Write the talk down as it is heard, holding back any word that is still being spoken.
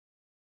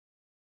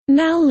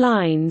NEL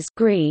lines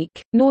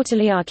Greek,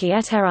 Nautiliarchi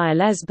Eteria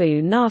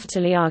Lesbou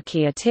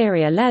Naftaliarchi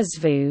Eteria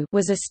Lesvou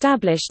was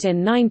established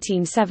in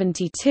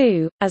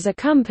 1972, as a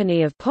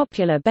company of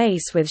popular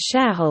base with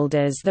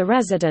shareholders the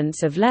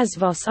residents of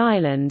Lesvos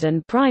Island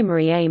and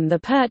primary aim the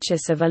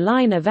purchase of a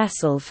liner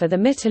vessel for the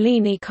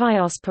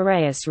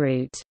Mytilene-Chios-Piraeus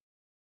route.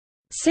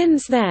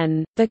 Since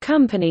then, the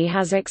company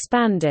has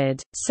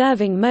expanded,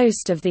 serving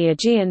most of the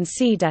Aegean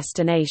Sea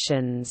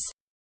destinations.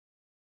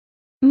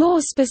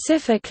 More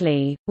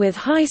specifically, with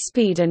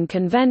high-speed and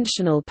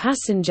conventional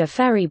passenger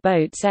ferry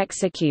boats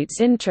executes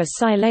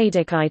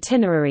intra-Cycladic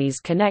itineraries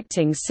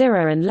connecting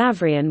Syra and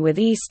Lavrion with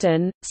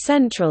eastern,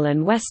 central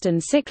and western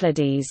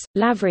Cyclades,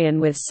 Lavrion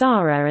with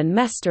Sara and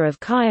Mesta of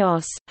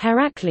Chios,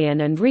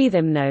 Heraklion and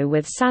Rethymno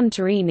with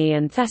Santorini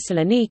and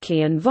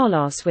Thessaloniki and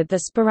Volos with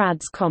the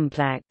Sporades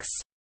complex.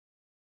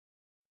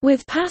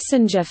 With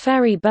passenger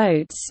ferry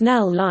boats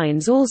NEL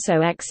Lines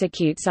also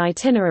executes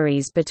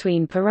itineraries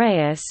between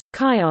Piraeus,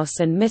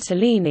 Chios and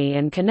Mytilene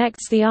and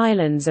connects the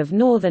islands of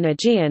northern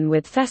Aegean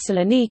with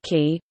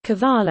Thessaloniki,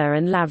 Kavala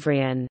and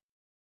Lavrion.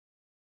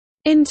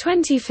 In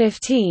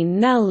 2015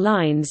 NEL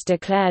Lines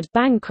declared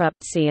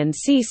bankruptcy and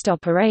ceased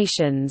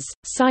operations,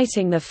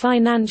 citing the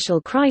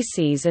financial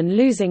crises and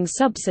losing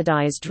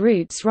subsidized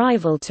routes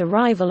rival to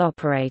rival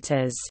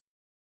operators.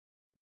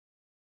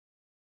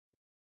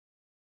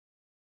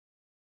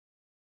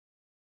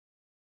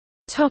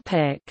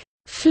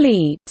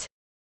 Fleet.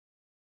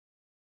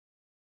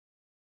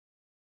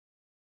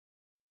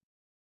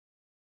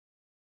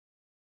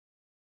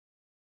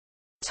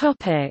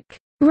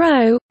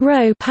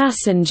 Ro-ro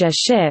passenger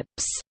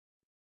ships.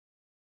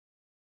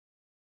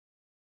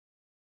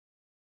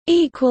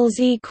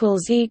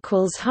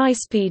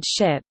 High-speed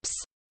ships.